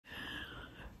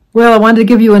Well, I wanted to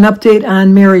give you an update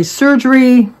on Mary's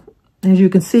surgery. As you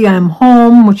can see, I'm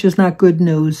home, which is not good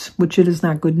news, which it is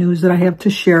not good news that I have to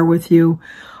share with you.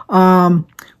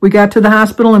 We got to the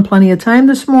hospital in plenty of time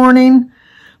this morning.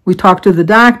 We talked to the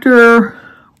doctor.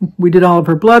 We did all of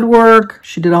her blood work.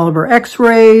 She did all of her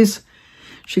x-rays.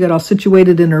 She got all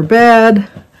situated in her bed.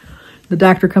 The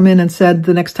doctor come in and said,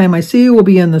 the next time I see you, we'll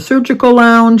be in the surgical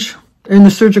lounge, in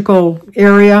the surgical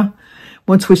area,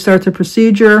 once we start the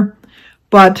procedure.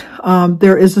 But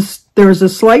there is a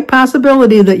slight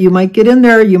possibility that you might get in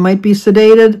there, you might be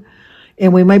sedated,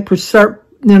 and we might start,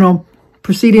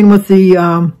 proceeding with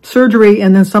the surgery,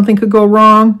 and then something could go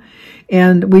wrong,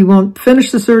 and we won't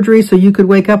finish the surgery, so you could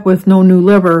wake up with no new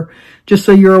liver, just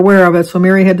so you're aware of it. So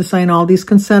Mary had to sign all these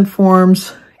consent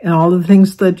forms and all the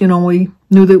things that, we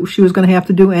knew that she was going to have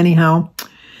to do anyhow.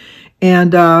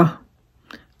 And a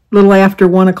little after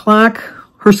 1 o'clock,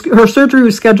 her surgery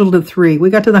was scheduled at 3.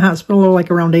 We got to the hospital like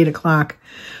around 8 o'clock.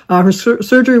 Her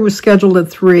surgery was scheduled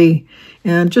at 3.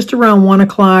 And just around 1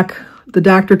 o'clock, the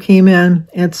doctor came in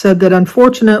and said that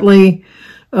unfortunately,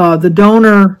 the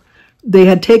donor, they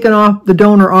had taken off the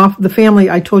donor off the family.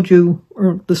 I told you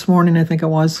this morning, I think it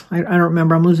was. I don't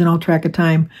remember. I'm losing all track of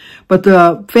time. But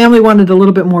the family wanted a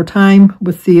little bit more time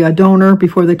with the donor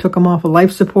before they took him off of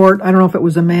life support. I don't know if it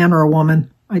was a man or a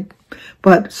woman.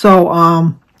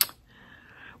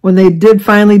 When they did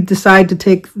finally decide to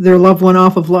take their loved one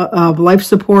off of life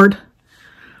support,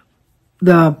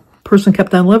 the person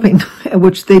kept on living,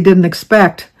 which they didn't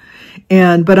expect.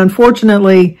 But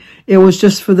unfortunately, it was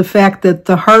just for the fact that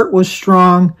the heart was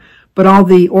strong, but all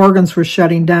the organs were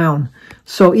shutting down.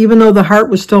 So even though the heart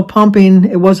was still pumping,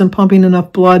 it wasn't pumping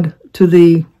enough blood to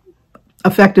the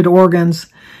affected organs.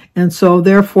 And so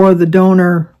therefore the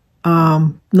donor,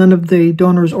 none of the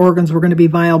donor's organs were going to be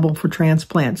viable for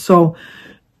transplant. So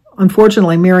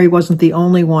unfortunately, Mary wasn't the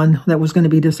only one that was going to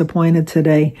be disappointed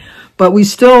today. But we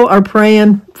still are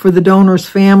praying for the donor's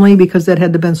family, because that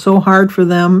had to have been so hard for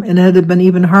them. And it had to have been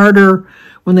even harder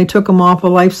when they took them off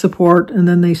of life support and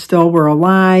then they still were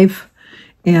alive.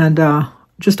 And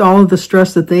just all of the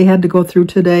stress that they had to go through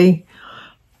today.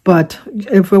 But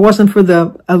if it wasn't for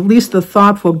at least the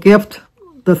thoughtful gift,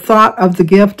 the thought of the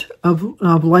gift of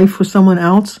life for someone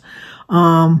else,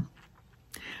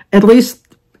 at least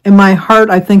in my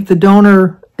heart, I think the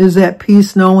donor is at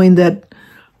peace knowing that,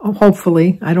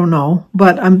 hopefully, I don't know,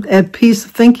 but I'm at peace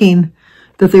thinking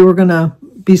that they were going to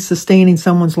be sustaining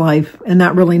someone's life and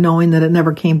not really knowing that it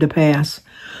never came to pass.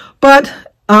 But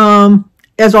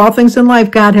as all things in life,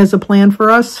 God has a plan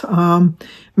for us.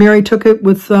 Mary took it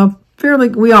with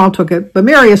we all took it, but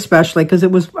Mary especially, because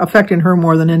it was affecting her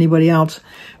more than anybody else.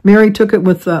 Mary took it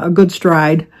with a good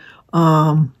stride.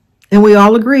 And we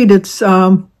all agreed it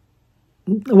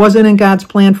wasn't in God's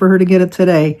plan for her to get it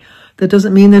today. That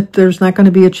doesn't mean that there's not going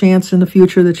to be a chance in the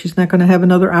future that she's not going to have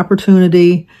another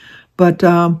opportunity. But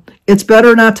it's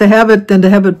better not to have it than to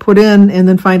have it put in and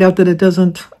then find out that it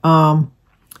doesn't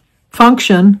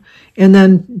function, and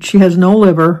then she has no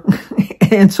liver.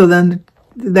 And so then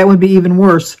that would be even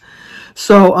worse.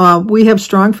 So we have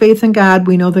strong faith in God.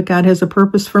 We know that God has a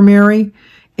purpose for Mary,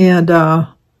 and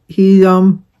he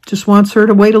just wants her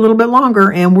to wait a little bit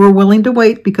longer, and we're willing to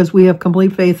wait because we have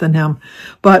complete faith in him.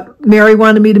 But Mary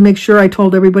wanted me to make sure I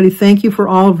told everybody thank you for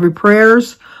all of your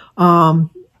prayers.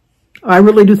 I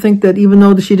really do think that even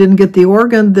though she didn't get the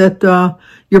organ, that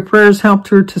your prayers helped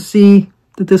her to see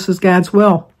that this is God's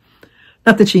will.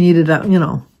 Not that she needed that,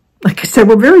 like I said,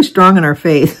 we're very strong in our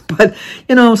faith, but,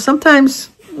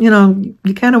 sometimes, you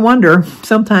kind of wonder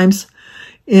sometimes.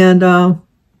 And,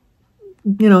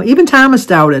 even Thomas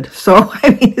doubted. So, I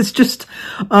mean, it's just,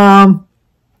 but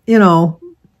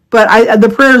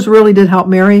the prayers really did help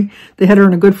Mary. They had her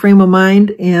in a good frame of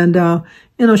mind, and,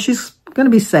 she's going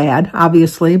to be sad,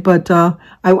 obviously, but,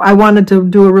 I wanted to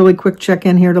do a really quick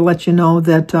check-in here to let you know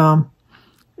that,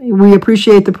 we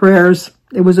appreciate the prayers.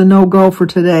 It was a no-go for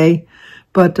today,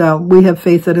 but, we have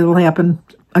faith that it'll happen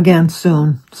again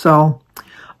soon. So,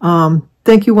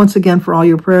 thank you once again for all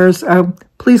your prayers.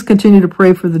 Please continue to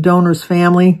pray for the donor's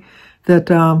family, that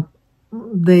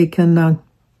they can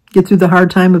get through the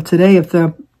hard time of today if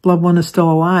the loved one is still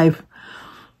alive,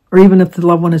 or even if the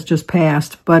loved one has just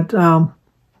passed. But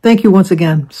thank you once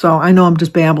again. So I know I'm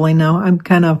just babbling now. I'm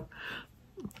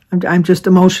just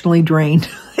emotionally drained.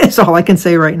 That's all I can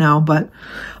say right now. But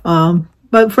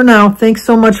for now, thanks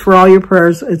so much for all your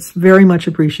prayers. It's very much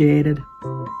appreciated.